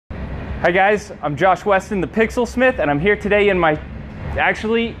Hi guys, I'm Josh Weston, the thepxsmith, and I'm here today in my,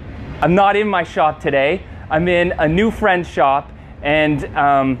 actually, I'm not in my shop today. I'm in a new friend's shop, and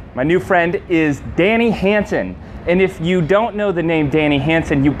my new friend is Danny Hansen. And if you don't know the name Danny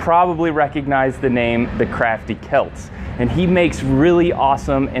Hansen, you probably recognize the name the Crafty Celts. And he makes really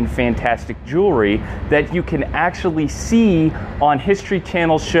awesome and fantastic jewelry that you can actually see on History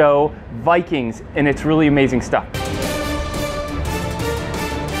Channel's show, Vikings, and it's really amazing stuff.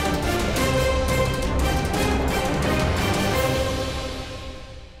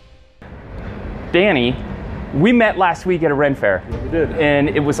 Danny, we met last week at a Ren Fair. We did. And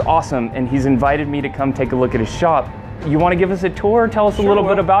it was awesome, and he's invited me to come take a look at his shop. You want to give us a tour? Tell us a little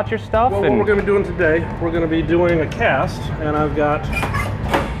bit about your stuff? Well, what we're going to be doing today, we're going to be doing a cast, and I've got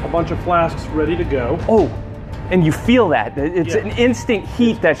a bunch of flasks ready to go. Oh, and you feel that. It's an instant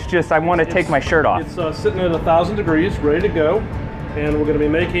heat that's just, I want to take my shirt off. It's sitting at 1,000 degrees, ready to go. And we're going to be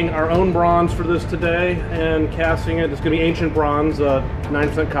making our own bronze for this today and casting it. It's going to be ancient bronze,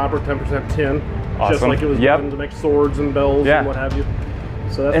 9% copper, 10% tin. Awesome. Just like it was done to make swords and bells and what have you.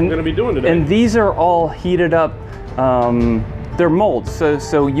 So that's what we're going to be doing today. And these are all heated up, they're molds,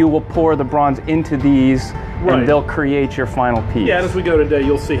 so you will pour the bronze into these and they'll create your final piece. Yeah, and as we go today,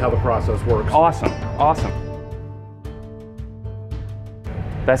 you'll see how the process works. Awesome, awesome.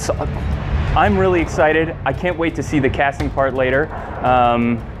 I'm really excited. I can't wait to see the casting part later.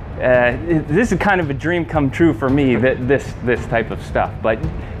 This is kind of a dream come true for me, this type of stuff. But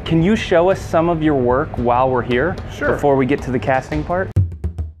can you show us some of your work while we're here? Sure. Before we get to the casting part?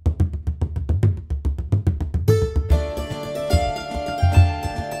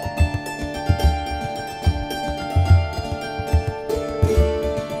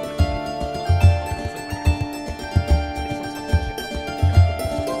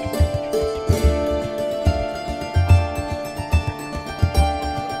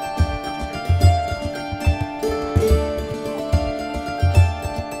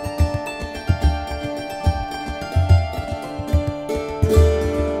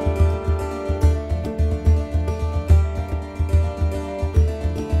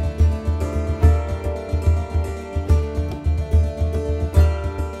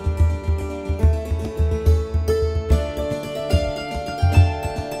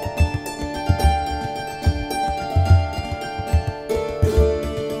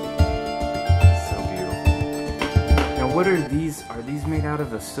 What are these? Are these made out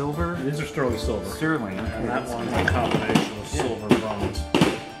of a silver? These are sterling silver. Sterling. Okay. And that one's a combination of silver and bronze.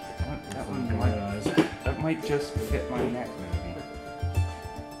 That might just fit my neck, maybe.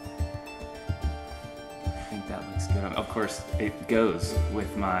 I think that looks good. Of course, it goes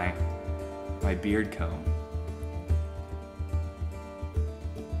with my beard comb,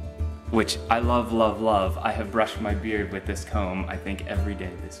 which I love, love, love. I have brushed my beard with this comb, I think, every day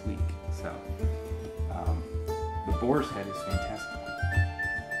this week. So. The boar's head is fantastic.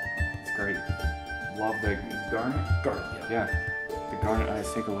 It's great. Love the garnet. Garnet, yeah. The garnet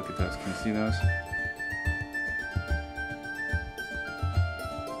eyes, take a look at those. Can you see those?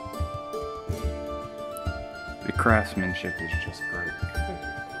 The craftsmanship is just great.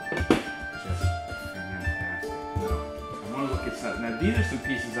 Just fantastic. I want to look at some. Now these are some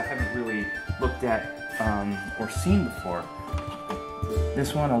pieces I haven't really looked at or seen before.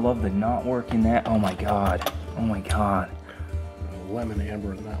 This one, I love the knot work in that. Oh my god. Oh my god. Lemon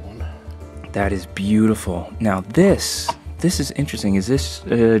amber in that one. That is beautiful. Now this is interesting. Is this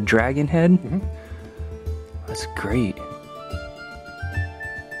a dragon head? Mm-hmm. That's great.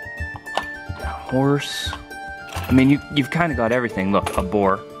 Horse. I mean, you've kind of got everything. Look, a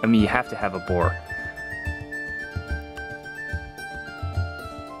boar. I mean, you have to have a boar.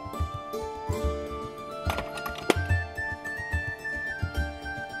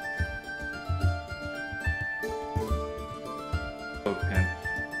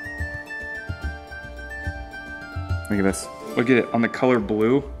 Look at this. Look at it on the color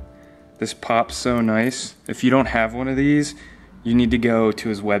blue. This pops so nice. If you don't have one of these, you need to go to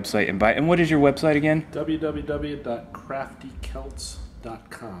his website and buy it. And what is your website again?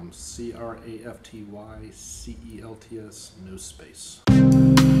 www.craftycelts.com. CRAFTYCELTS, no space.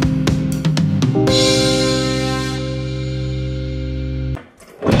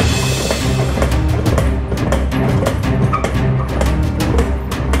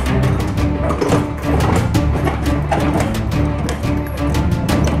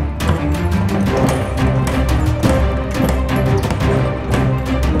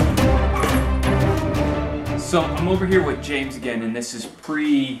 So I'm over here with James again, and this is what do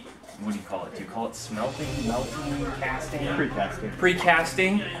you call it? Do you call it smelting, melting, casting? Pre-casting.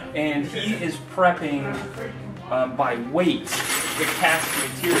 Pre-casting, and he is prepping by weight the cast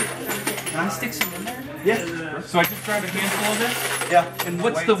material. I stick some in there? Yeah. So I just grab a handful of this? Yeah. And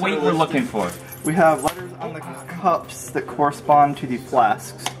what's the weight we're looking for? We have letters on the cups that correspond to the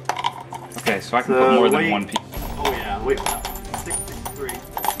flasks. Okay, so I can put more than one piece. Oh yeah, wait. 663.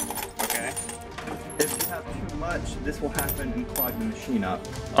 Okay. If you have too much, this will happen and clog the machine up.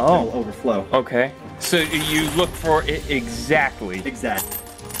 Oh. It'll overflow. Okay. So you look for it exactly. Exactly.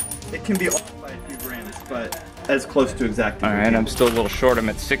 It can be off by a few grams, but as close to exact as All right, I'm still a little short. I'm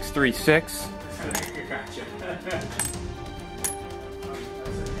at 636.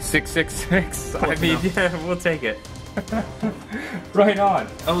 666. I mean, yeah, we'll take it. Right on.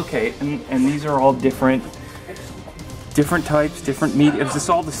 Okay, and these are all different types, different meat. Is this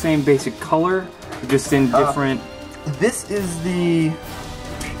all the same basic color, just in different? This is the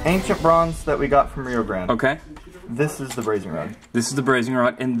ancient bronze that we got from Rio Grande. Okay. This is the brazing rod. This is the brazing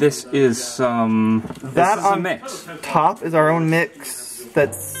rod, and this is that is a mix. Top is our own mix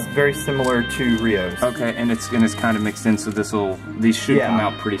that's very similar to Rio's. Okay, and it's kind of mixed in, so these should come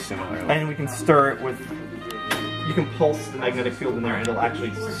out pretty similarly. And we can stir it with. You can pulse the magnetic field in there, and it'll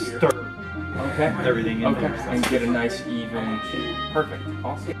actually stir. Okay. Everything in there. And get a nice even. Perfect.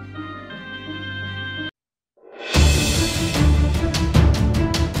 Awesome.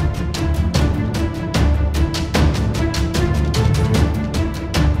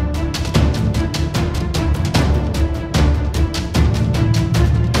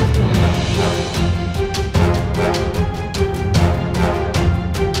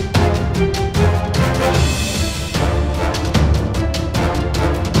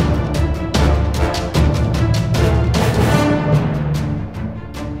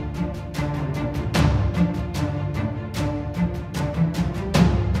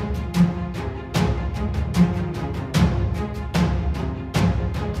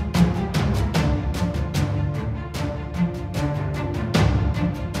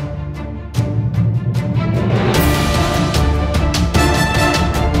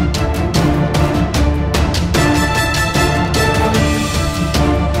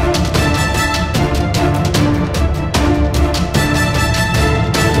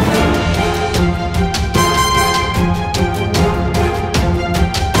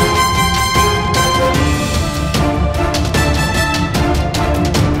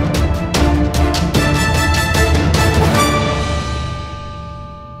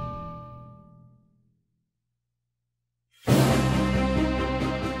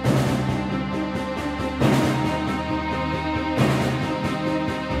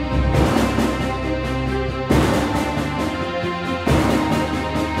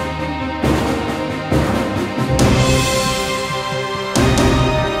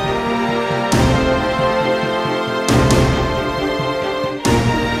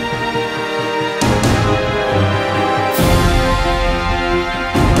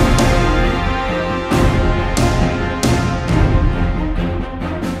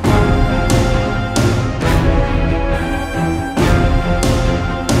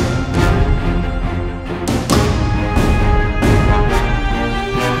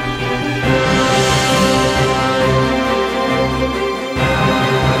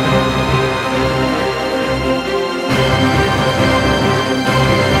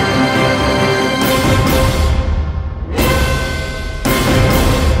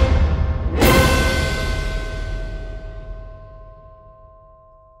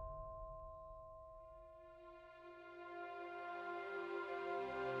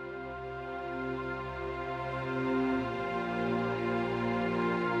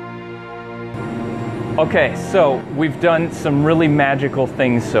 Okay, so we've done some really magical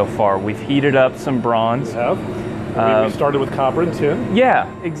things so far. We've heated up some bronze. We have. We started with copper and tin. Yeah,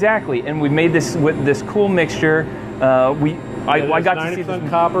 exactly. And we made this with this cool mixture. I got to see 90%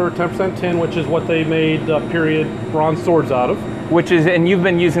 copper, 10% tin, which is what they made period bronze swords out of. Which is, and you've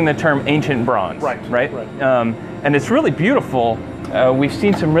been using the term ancient bronze, right? And it's really beautiful. We've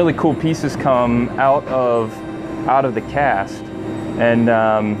seen some really cool pieces come out of the cast, and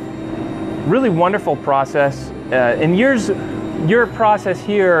really wonderful process. In your process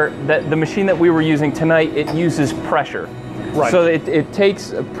here, that the machine that we were using tonight, it uses pressure. Right. So it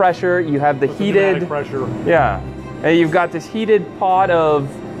takes pressure. You have the heated pressure. Yeah. And you've got this heated pot of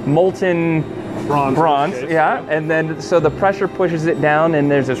molten bronze, yeah, and then so the pressure pushes it down, and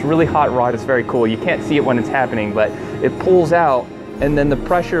there's this really hot rod. It's very cool. You can't see it when it's happening, but it pulls out, and then the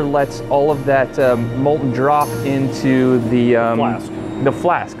pressure lets all of that molten drop into the flask. The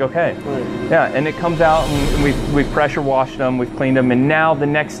flask, okay. Right. Yeah, and it comes out, and we've pressure washed them, we've cleaned them, and now the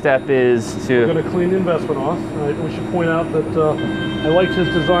next step is to... We're going to clean the investment off. We should point out that I liked his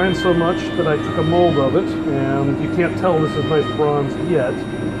design so much that I took a mold of it, and you can't tell this is nice bronze yet.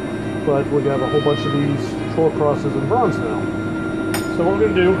 but we got a whole bunch of these chore crosses in bronze now. So what we're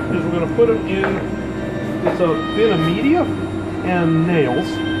going to do is we're going to put them in, it's a bin of media and nails,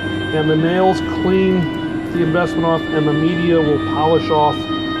 and the nails clean the investment off, and the media will polish off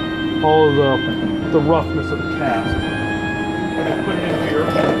all of the roughness of the cast. I'm going to put it in here.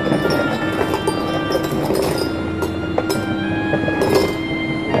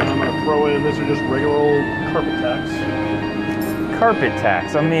 And I'm going to throw in, these are just regular old carpet tacks. Carpet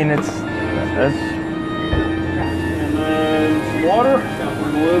tacks, I mean, that's... And then some water, a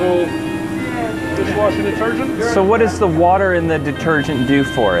little dishwashing detergent. So what does the water in the detergent do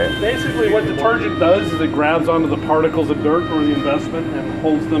for it? Basically what detergent does is it grabs onto the particles of dirt or the investment and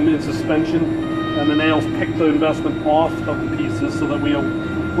holds them in suspension, and the nails pick the investment off of the pieces so that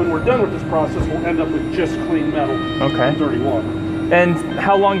when we're done with this process, we'll end up with just clean metal and dirty water. And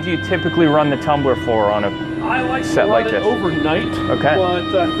how long do you typically run the tumbler for on a I like set to like run it this? Overnight, okay.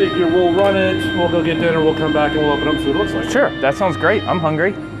 But I figure we'll run it, we'll go get dinner, we'll come back and we'll open up and see what it looks like. Sure, that sounds great. I'm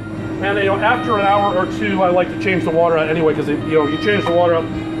hungry. And after an hour or two, I like to change the water out anyway, because you change the water out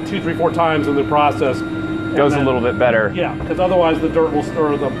 2, 3, 4 times in the process. Goes a little bit better. Yeah, because otherwise the dirt will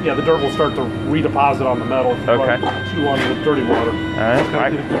start to redeposit on the metal if you run too long with dirty water. All right. Just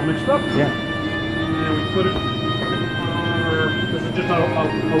kind of get it good mixed up. Yeah. And then we put it on our, this is just a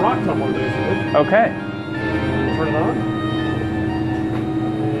rock tumbler basically. Okay. Turn it on.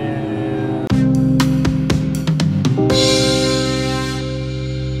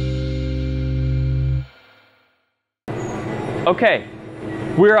 Okay,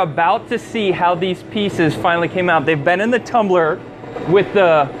 we're about to see how these pieces finally came out. They've been in the tumbler with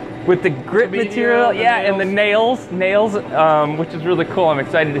the grit material, and the nails, which is really cool. I'm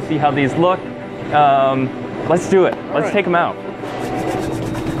excited to see how these look. Let's do it. Let's take them out.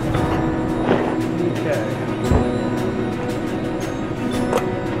 Okay.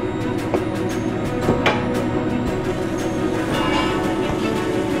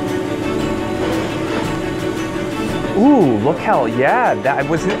 Ooh, look how, I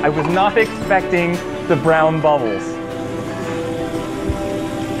was not expecting the brown bubbles.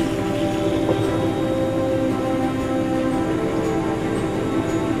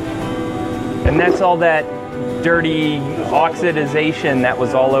 And that's all that dirty oxidization that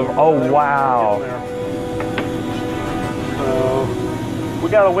was all over. Oh, wow. So, we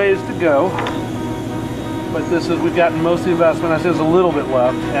got a ways to go. But we've gotten most of the investment. I said there's a little bit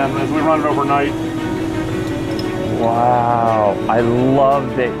left, and as we run it overnight. Wow, I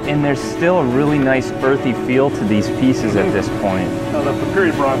loved it. And there's still a really nice earthy feel to these pieces at this point. Now, the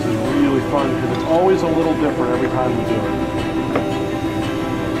period bronze is really fun because it's always a little different every time we do it.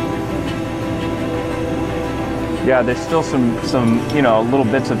 Yeah, there's still some little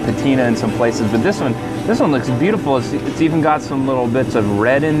bits of patina in some places, but this one looks beautiful. It's even got some little bits of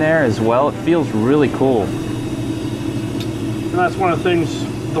red in there as well. It feels really cool. And that's one of the things,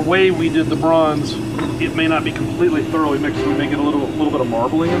 the way we did the bronze, it may not be completely thoroughly mixed. We may get a little bit of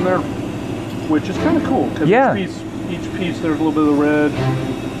marbling in there, which is kind of cool. Because each piece, there's a little bit of the red.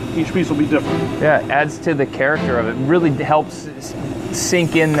 Each piece will be different. Yeah, it adds to the character of it. Really helps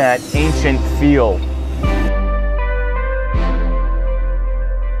sink in that ancient feel.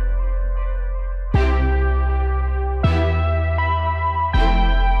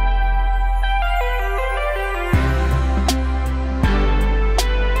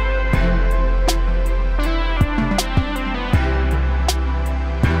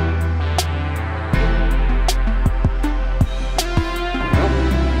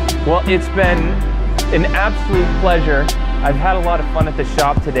 Well, it's been an absolute pleasure. I've had a lot of fun at the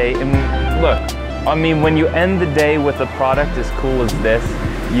shop today, and look, I mean, when you end the day with a product as cool as this,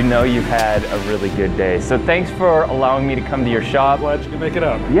 you know you've had a really good day. So thanks for allowing me to come to your shop. Glad you can make it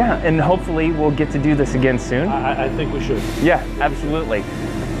up. Yeah, and hopefully we'll get to do this again soon. I think we should. Yeah, absolutely.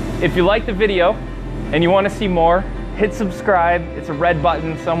 If you like the video and you want to see more, hit subscribe. It's a red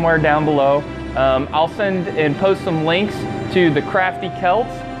button somewhere down below. I'll send and post some links to the Crafty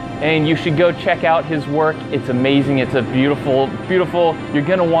Celts, and you should go check out his work. It's amazing. It's a beautiful, beautiful. You're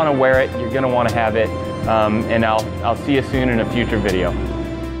gonna want to wear it. You're gonna want to have it. And I'll see you soon in a future video.